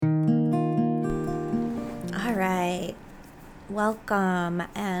right. Welcome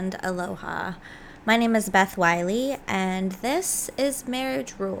and aloha. My name is Beth Wiley, and this is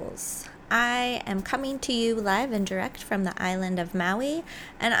Marriage Rules. I am coming to you live and direct from the island of Maui,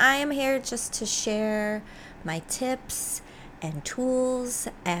 and I am here just to share my tips and tools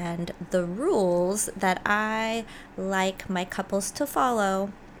and the rules that I like my couples to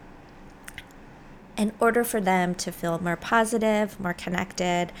follow in order for them to feel more positive, more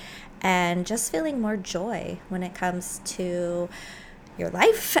connected, and just feeling more joy when it comes to your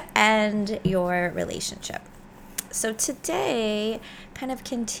life and your relationship. So today, kind of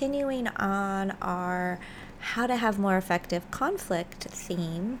continuing on our how to have more effective conflict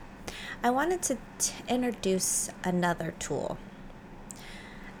theme, I wanted to introduce another tool.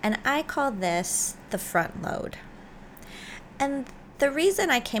 And I call this the front load. And the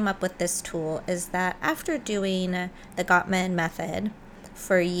reason I came up with this tool is that after doing the Gottman method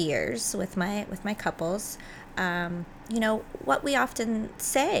for years with my couples, what we often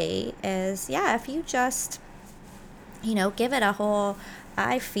say is, if you just, give it a whole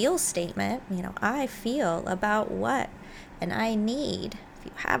I feel statement, I feel about what and I need. If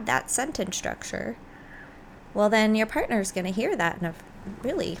you have that sentence structure, well, then your partner's going to hear that in a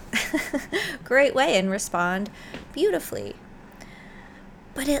really great way and respond beautifully.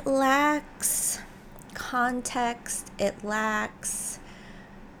 But it lacks context. It lacks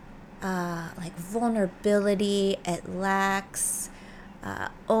vulnerability. It lacks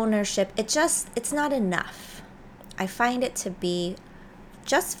ownership. It's not enough. I find it to be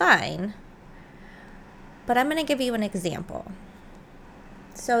just fine. But I'm going to give you an example.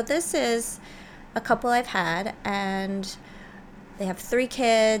 So this is a couple I've had, and they have 3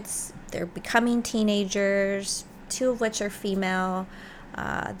 kids. They're becoming teenagers, 2 of which are female.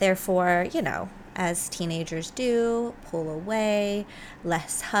 Therefore, as teenagers do, pull away,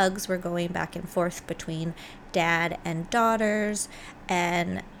 less hugs were going back and forth between dad and daughters,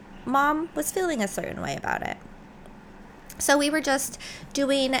 and mom was feeling a certain way about it. So we were just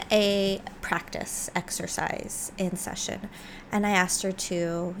doing a practice exercise in session, and I asked her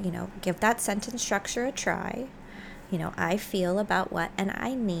to, give that sentence structure a try. I feel about what and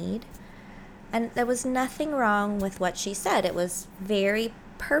I need. And there was nothing wrong with what she said. It was very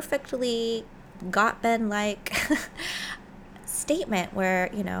perfectly Gottman-like statement where,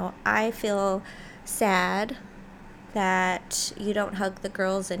 I feel sad that you don't hug the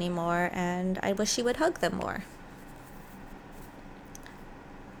girls anymore, and I wish you would hug them more.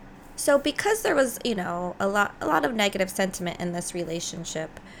 So because there was, a lot of negative sentiment in this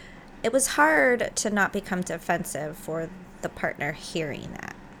relationship, it was hard to not become defensive for the partner hearing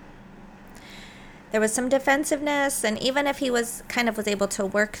that. There was some defensiveness, and even if he was able to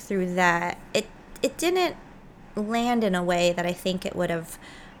work through that, it didn't land in a way that I think it would have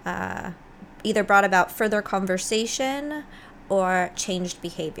either brought about further conversation or changed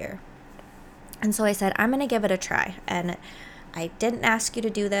behavior. And so I said, I'm going to give it a try. And I didn't ask you to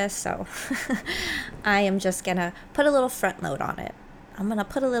do this, so I am just going to put a little front load on it. I'm going to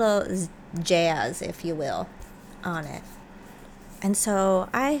put a little jazz, if you will, on it. And so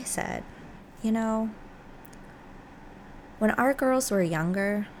I said, when our girls were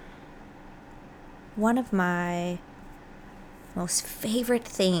younger, one of my most favorite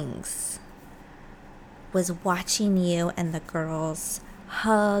things was watching you and the girls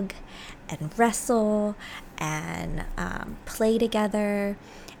hug and wrestle and play together,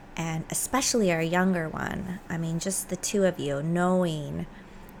 and especially our younger one. I mean, just the 2 of you, knowing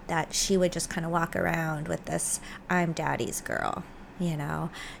that she would just kind of walk around with this I'm daddy's girl.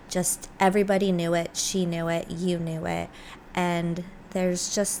 Just everybody knew it. She knew it. You knew it. And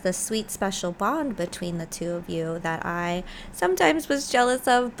there's just this sweet, special bond between the 2 of you that I sometimes was jealous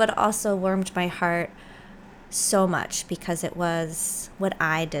of, but also warmed my heart so much because it was what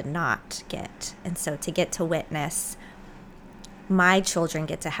I did not get. And so to get to witness my children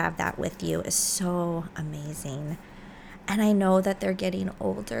get to have that with you is so amazing. And I know that they're getting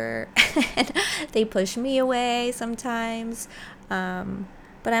older and they push me away sometimes.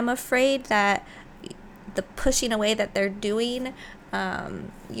 But I'm afraid that the pushing away that they're doing, I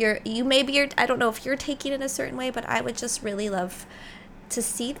don't know if you're taking it a certain way, but I would just really love to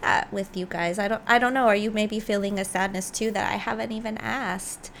see that with you guys. I don't know. Are you maybe feeling a sadness too that I haven't even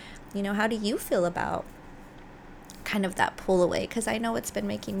asked? How do you feel about kind of that pull away? Because I know it's been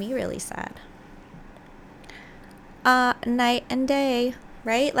making me really sad. Night and day,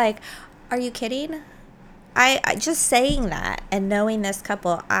 right? Like, are you kidding? I just saying that and knowing this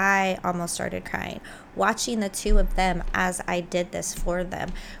couple, I almost started crying. Watching the 2 of them as I did this for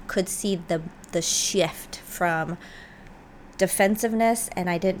them, could see the shift from defensiveness and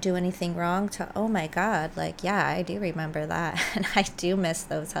I didn't do anything wrong to, oh my God, like, yeah, I do remember that. And I do miss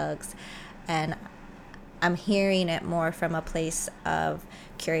those hugs. And I'm hearing it more from a place of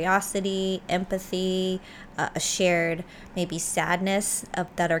curiosity, empathy, a shared maybe sadness of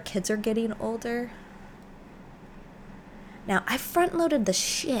that our kids are getting older. Now, I front loaded the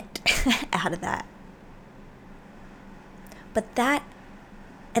shit out of that. But that,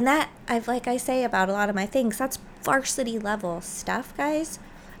 I've, like I say about a lot of my things, that's varsity level stuff, guys,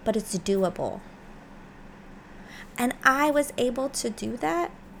 but it's doable. And I was able to do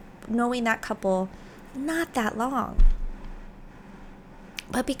that knowing that couple not that long.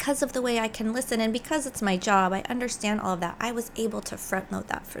 But because of the way I can listen and because it's my job, I understand all of that. I was able to front load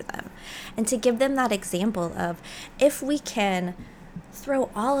that for them and to give them that example of if we can throw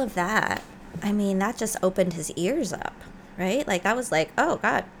all of that, I mean, that just opened his ears up, right? Like that was like, oh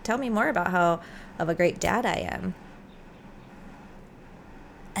God, tell me more about how of a great dad I am.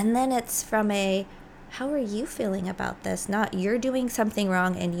 And then it's from a, how are you feeling about this? Not you're doing something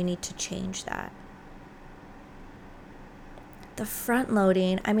wrong and you need to change that. The front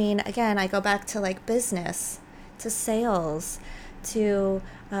loading, I mean, again, I go back to like business, to sales, to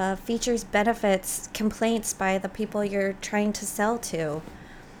features, benefits, complaints by the people you're trying to sell to.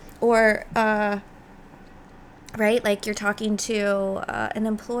 Or, right, like you're talking to an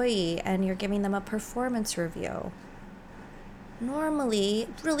employee and you're giving them a performance review. Normally,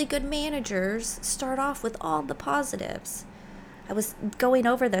 really good managers start off with all the positives. I was going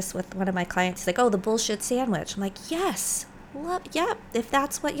over this with one of my clients, like, oh, the bullshit sandwich. I'm like, yes. Yep, if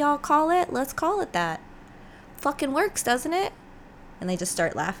that's what y'all call it, let's call it that. Fucking works, doesn't it? And they just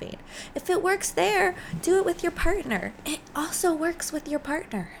start laughing. If it works there, do it with your partner. It also works with your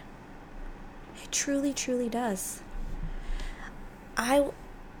partner. It truly, truly does. I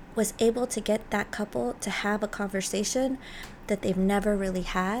was able to get that couple to have a conversation that they've never really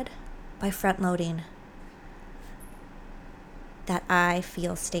had by front loading that I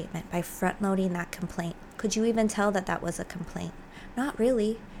feel statement, by front loading that complaint. Could you even tell that that was a complaint? Not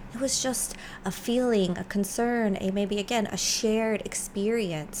really. It was just a feeling, a concern, maybe again, a shared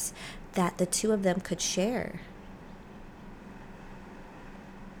experience that the two of them could share.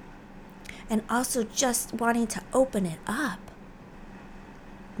 And also just wanting to open it up.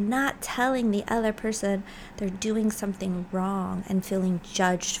 Not telling the other person they're doing something wrong and feeling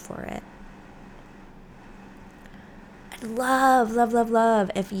judged for it.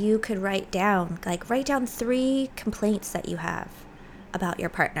 Love if you could write down 3 complaints that you have about your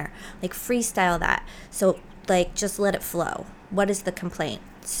partner. Like freestyle that. So like just let it flow. What is the complaint?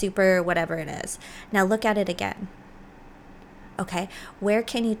 Super whatever it is. Now look at it again. Okay? Where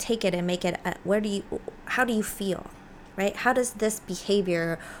can you take it and make it how do you feel? Right? How does this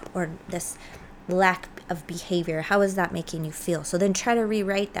behavior or this lack of behavior, how is that making you feel? So then try to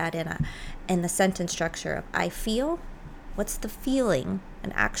rewrite that in the sentence structure of I feel. What's the feeling,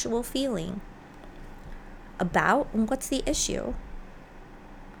 an actual feeling about, and what's the issue?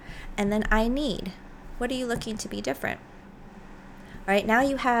 And then I need. What are you looking to be different? All right, now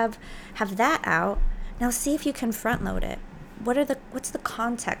you have that out. Now see if you can front load it. What's the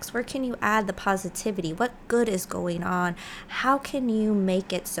context? Where can you add the positivity? What good is going on? How can you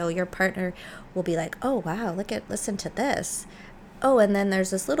make it so your partner will be like, oh wow, listen to this. Oh, and then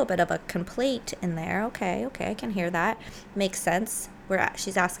there's this little bit of a complaint in there. Okay, I can hear that. Makes sense.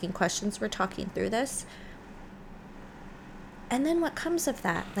 She's asking questions. We're talking through this. And then what comes of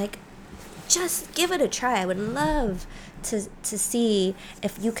that? Like, just give it a try. I would love to see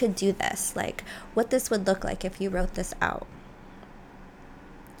if you could do this. Like, what this would look like if you wrote this out.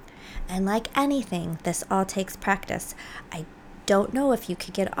 And like anything, this all takes practice. I don't know if you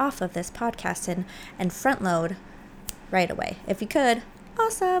could get off of this podcast and front load right away. If you could,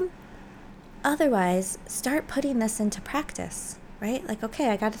 awesome. Otherwise, start putting this into practice, right? Like,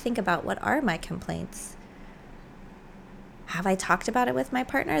 okay, I got to think about what are my complaints. Have I talked about it with my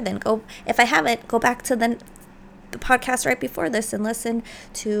partner? Then if I haven't, go back to the podcast right before this and listen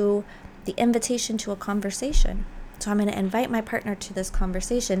to the invitation to a conversation. So I'm going to invite my partner to this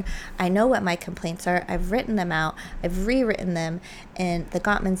conversation. I know what my complaints are. I've written them out. I've rewritten them in the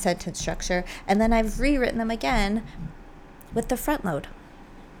Gottman sentence structure. And then I've rewritten them again with the front load.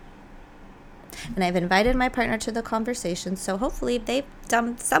 And I've invited my partner to the conversation. So hopefully they've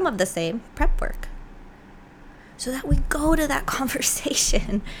done some of the same prep work. So that we go to that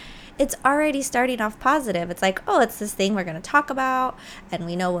conversation. It's already starting off positive. It's like, oh, it's this thing we're going to talk about. And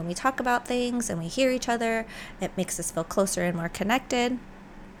we know when we talk about things and we hear each other, it makes us feel closer and more connected.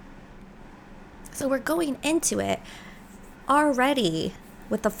 So we're going into it already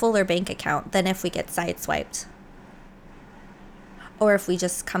with a fuller bank account than if we get sideswiped. or if we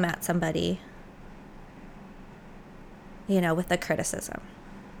just come at somebody, with a criticism.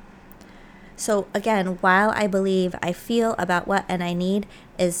 So again, while I believe I feel about what and I need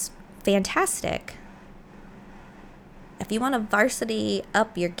is fantastic, if you want to varsity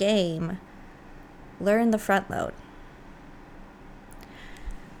up your game, learn the front load.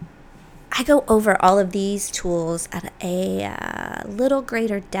 I go over all of these tools at a little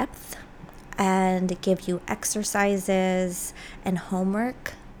greater depth and give you exercises and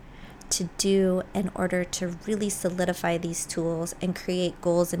homework to do in order to really solidify these tools and create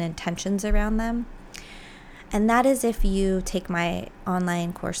goals and intentions around them. And that is if you take my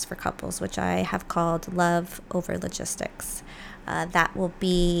online course for couples, which I have called Love Over Logistics. That will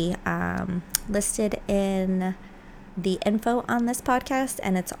be listed in the info on this podcast,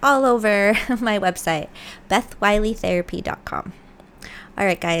 and it's all over my website, BethWileyTherapy.com. All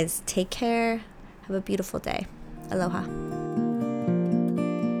right, guys, take care. Have a beautiful day. Aloha.